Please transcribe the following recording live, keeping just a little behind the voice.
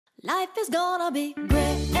Life is gonna be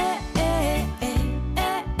great.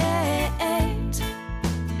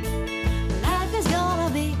 Life is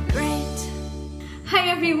gonna be great.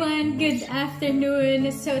 Hi everyone! Good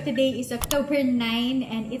afternoon! So today is October 9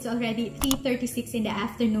 and it's already 3:36 in the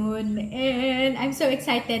afternoon. And I'm so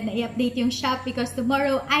excited na i-update yung shop because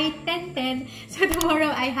tomorrow ay 10/10. So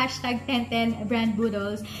tomorrow ay hashtag 10/10 brand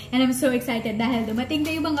boodles. And I'm so excited dahil dumating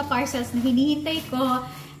na yung mga parcels na hinihintay ko.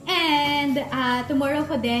 And tomorrow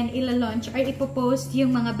ko din ila-launch or ipopost yung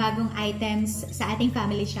mga bagong items sa ating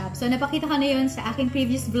family shop. So napakita ko na yun sa aking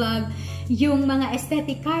previous vlog, yung mga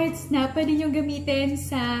aesthetic cards na pwede nyo gamitin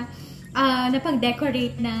sa na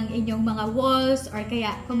pang-decorate ng inyong mga walls or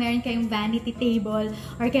kaya kung meron kayong vanity table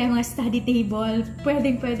or kaya mga study table,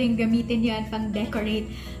 pwedeng gamitin yan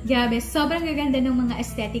pang-decorate. Grabe, sobrang gaganda ng mga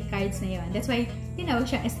aesthetic cards na yun. That's why tinawag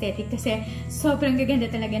siya aesthetic kasi sobrang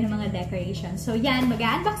gaganda talaga ng mga decorations. So yan,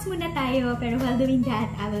 mag-unbox muna tayo pero while doing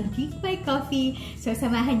that, I will drink my coffee. So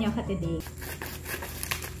samahan niyo ako today.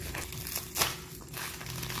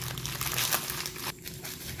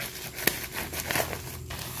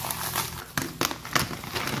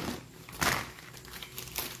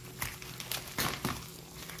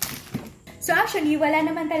 So actually, wala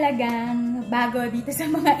naman talagang bago dito sa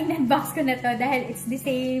mga in-unbox ko na to dahil it's the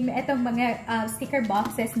same, itong mga sticker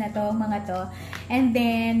boxes na to, mga to. And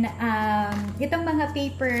then, itong mga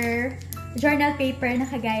paper, journal paper na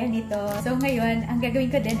kagaya nito. So ngayon, ang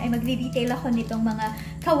gagawin ko din ay magre-retail ako nitong mga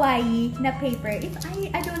kawaii na paper.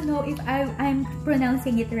 I don't know if I'm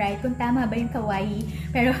pronouncing it right, kung tama ba yung kawaii.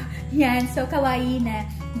 Pero yan, so kawaii na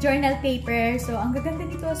journal paper. So ang gaganda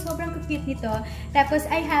nito, sobrang cute nito. Tapos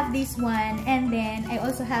I have this one and then I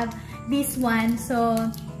also have this one. So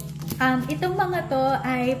itong mga to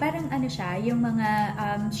ay parang ano siya, yung mga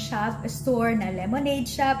store na lemonade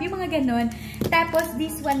shop, yung mga ganun. Tapos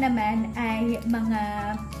this one naman ay mga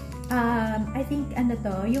I think ano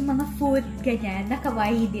to, yung mga food ganyan, na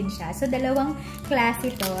kawaii din siya. So dalawang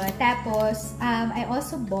klase to. Tapos I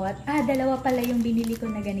also bought, dalawa pala yung binili ko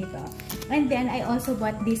na ganito. And then I also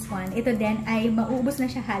bought this one. Ito din ay maubos na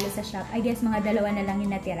siya halos sa shop. I guess mga dalawa na lang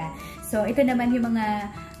yung natira. So ito naman yung mga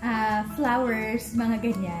flowers, mga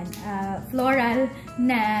ganyan, floral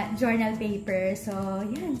na journal paper. So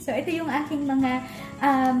yan. So ito yung aking mga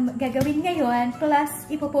gagawin ngayon. Plus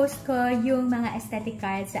ipopost ko yung mga aesthetic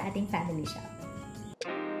cards sa ating family shop.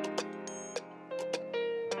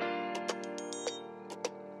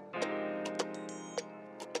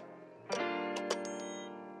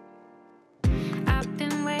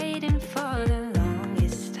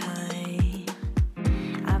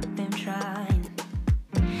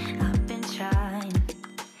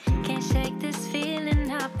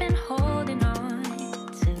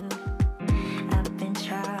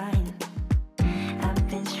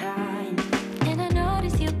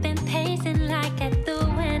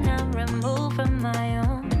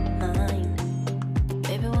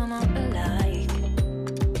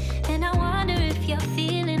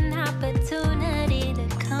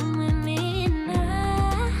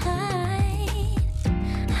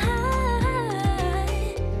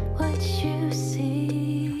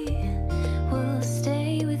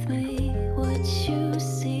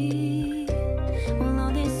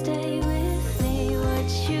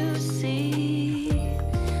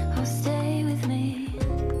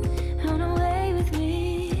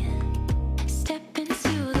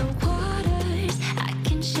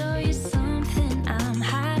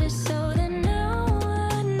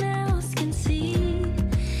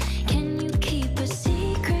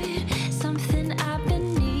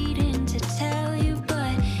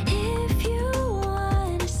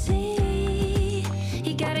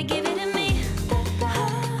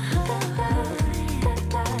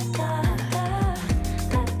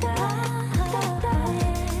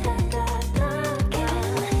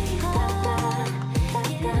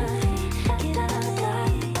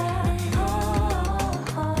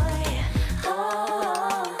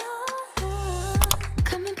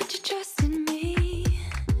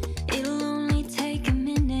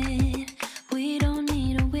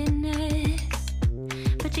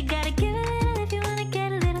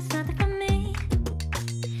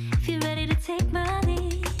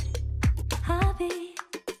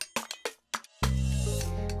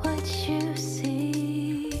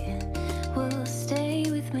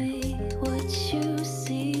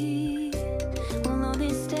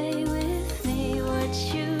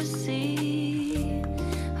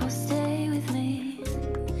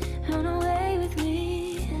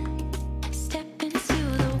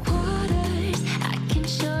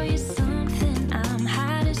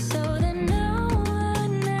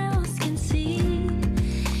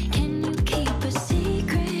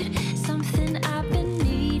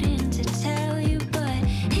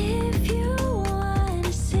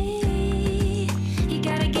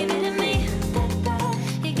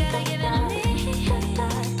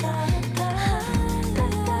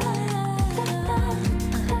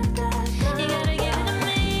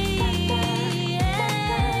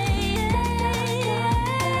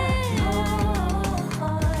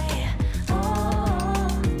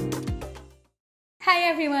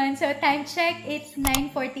 time check, it's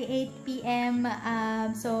 9:48 p.m.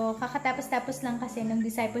 So, kakatapos-tapos lang kasi ng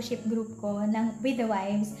discipleship group ko with the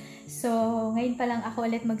wives. So, ngayon pa lang ako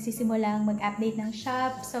ulit magsisimulang mag-update ng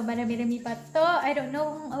shop. So, marami-rami pa to. I don't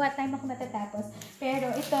know what time ako matatapos. Pero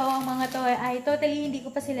ito, mga to ay totally hindi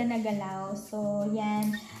ko pa sila nagalaw. So,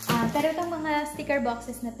 yan. Pero itong mga sticker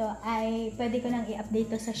boxes na to ay pwede ko nang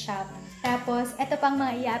i-update to sa shop. Tapos, ito pang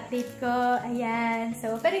mga i-update ko. Ayan.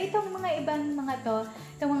 So, pero itong mga ibang mga to,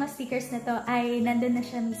 itong mga stickers na to ay nandun na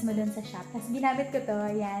siya mismo dun sa shop. Tapos, ginamit ko to.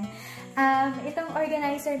 Ayan. Itong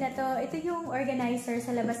organizer na to, ito yung organizer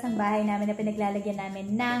sa labas ng bahay namin na pinaglalagyan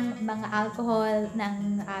namin ng mga alcohol,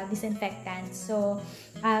 ng disinfectant. So,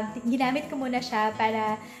 ginamit ko muna siya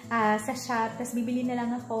para sa shop. Tapos, bibili na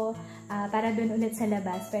lang ako para dun ulit sa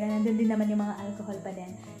labas. Pero nandun din naman yung mga alcohol pa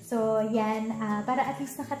din. So, yan. Para at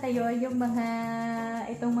least nakatayo yung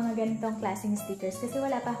itong mga ganitong klaseng stickers. Kasi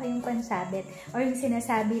wala pa ako yung pansabit or yung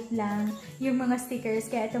sinasabit lang yung mga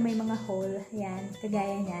stickers. Kaya ito may mga hole. Yan.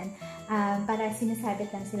 Kagaya yan. Para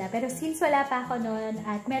sinasabit lang sila. Pero since wala pa ako noon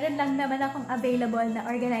at meron lang naman akong available na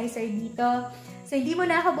organizer dito. So, hindi mo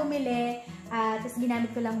na ako bumili. Tapos,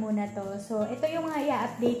 ginamit ko lang muna to. So, ito yung mga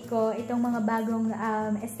i-update ko. Itong mga bagong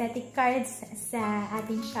aesthetic cards sa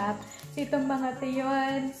ating shop. So, itong mga to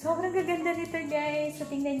yun. Sobrang gaganda nito, guys. So,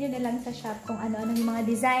 tingnan nyo na lang sa shop kung ano-ano yung mga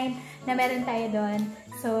design na meron tayo doon.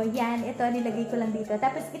 So, yan. Ito, nilagay ko lang dito.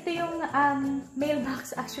 Tapos, ito yung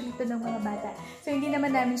mailbox actually ito ng mga bata. So, hindi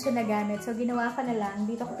naman namin siya nagamit. So, ginawa ko na lang.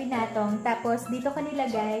 Dito ko pinatong. Tapos, dito ko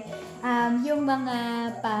nilagay yung mga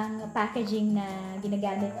pang-packaging na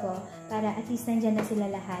ginagamit ko para at least nandyan na sila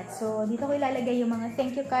lahat. So, dito ko ilalagay yung mga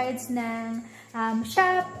thank you cards ng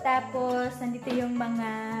shop. Tapos, nandito yung mga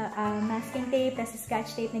masking tape, tapos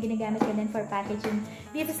scotch tape na ginagamit ko din for packaging.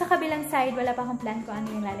 Dito sa kabilang side, wala pa akong plan ko ano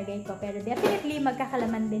yung lalagay ko. Pero definitely,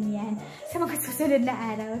 magkakalaman din yan sa mga susunod na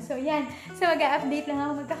araw. So, yan. So, mag-update lang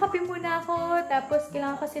ako. Magkakape muna ako. Tapos,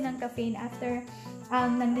 kailangan ko kasi ng caffeine after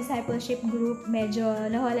ng discipleship group. Medyo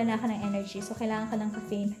nawala na ako ng energy. So, kailangan ko ng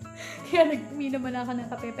caffeine. Kaya nag-uminom na ako ng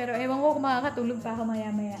kape. Pero, ewan ko kung makakatulog pa ako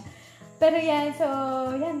maya-maya. Pero yan, so,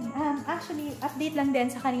 yan. Actually, update lang din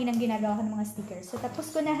sa kaninang ginagawa ko ng mga stickers. So,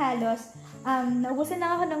 tapos ko na halos. Naubusan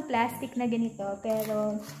lang ako ng plastic na ganito.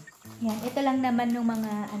 Pero, yan. Ito lang naman yung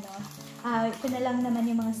mga, ito na lang naman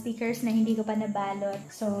yung mga stickers na hindi ko pa nabalot.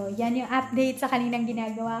 So, yan yung update sa kaninang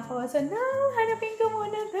ginagawa ko. So, now, hanapin ko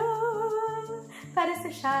muna doon. Para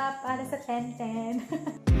sa shop, para sa 1010.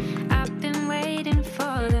 I've been waiting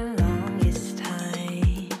for the longest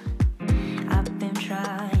time. I've been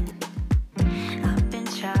trying.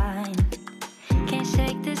 Can't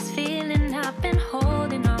shake this feeling I've been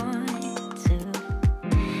holding on to.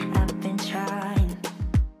 I've been trying.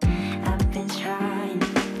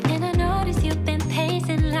 And I notice you've been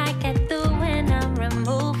pacing like I do when I'm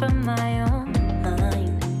removed from my own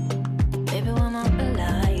mind. Baby, we're more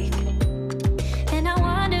alike. And I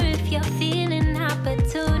wonder if you're feeling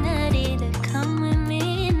opportunity to come with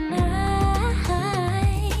me tonight.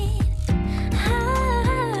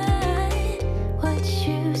 What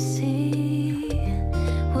you see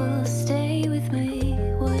will stay with me.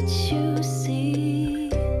 What you see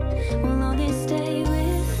will only stay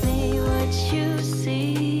with me. What you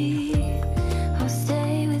see will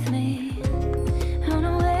stay with me. Run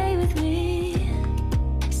away with me.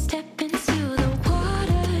 Step into the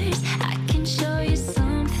waters. I can show you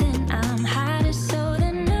something. I'm hiding so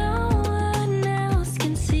that no one else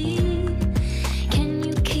can see. Can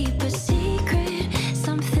you keep a secret?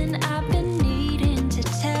 Something I've been needing to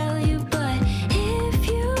tell you, but if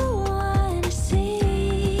you wanna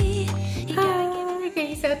see, you gotta give it.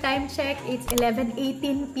 Okay, so time check, it's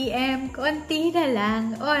 11:18 p.m. Konti na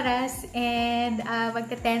lang oras and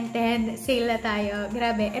magka 10:10 sale na tayo.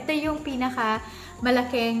 Grabe, ito yung pinaka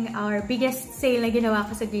malaking or biggest sale na ginawa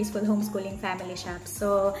ko sa Graceful Homeschooling Family Shop.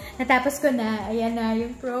 So, natapos ko na. Ayan na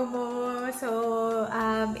yung promo. So,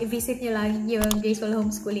 i-visit nyo lang yung Graceful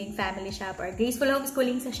Homeschooling Family Shop or Graceful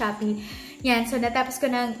Homeschooling sa Shopee. Yan. So, natapos ko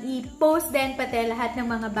nang i-post din pati lahat ng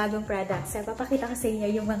mga bagong products. So, papakita ko sa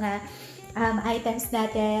inyo yung mga items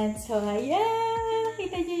natin. So, ayan.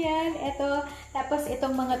 Nakita nyo yan. Ito. Tapos,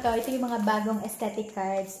 itong mga to. Ito yung mga bagong aesthetic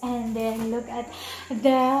cards. And then, look at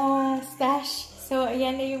the stash. So,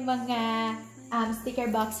 ayan na yung mga sticker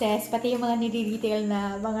boxes, pati yung mga nire-retail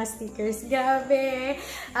na mga stickers. Grabe!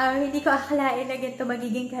 Hindi ko akalain na ganito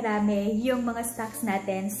magiging karami yung mga stocks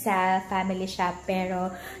natin sa family shop.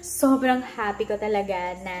 Pero sobrang happy ko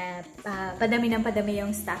talaga na padami ng padami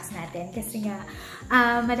yung stocks natin. Kasi nga,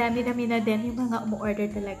 madami-dami na din yung mga umu-order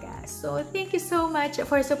talaga. So, thank you so much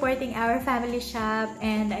for supporting our family shop.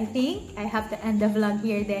 And I think I have to end the vlog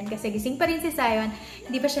here din. Kasi gising pa rin si Zion.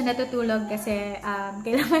 Hindi pa siya natutulog kasi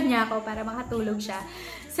kailangan niya ako para makatulog siya.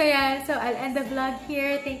 So, yeah. So, I'll end the vlog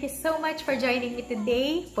here. Thank you so much for joining me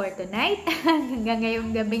today, for tonight, hanggang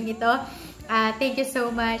ngayong gabing ito. Thank you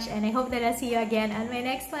so much, and I hope that I'll see you again on my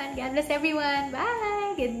next one. God bless everyone.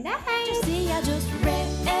 Bye! Good night! See, I just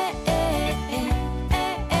read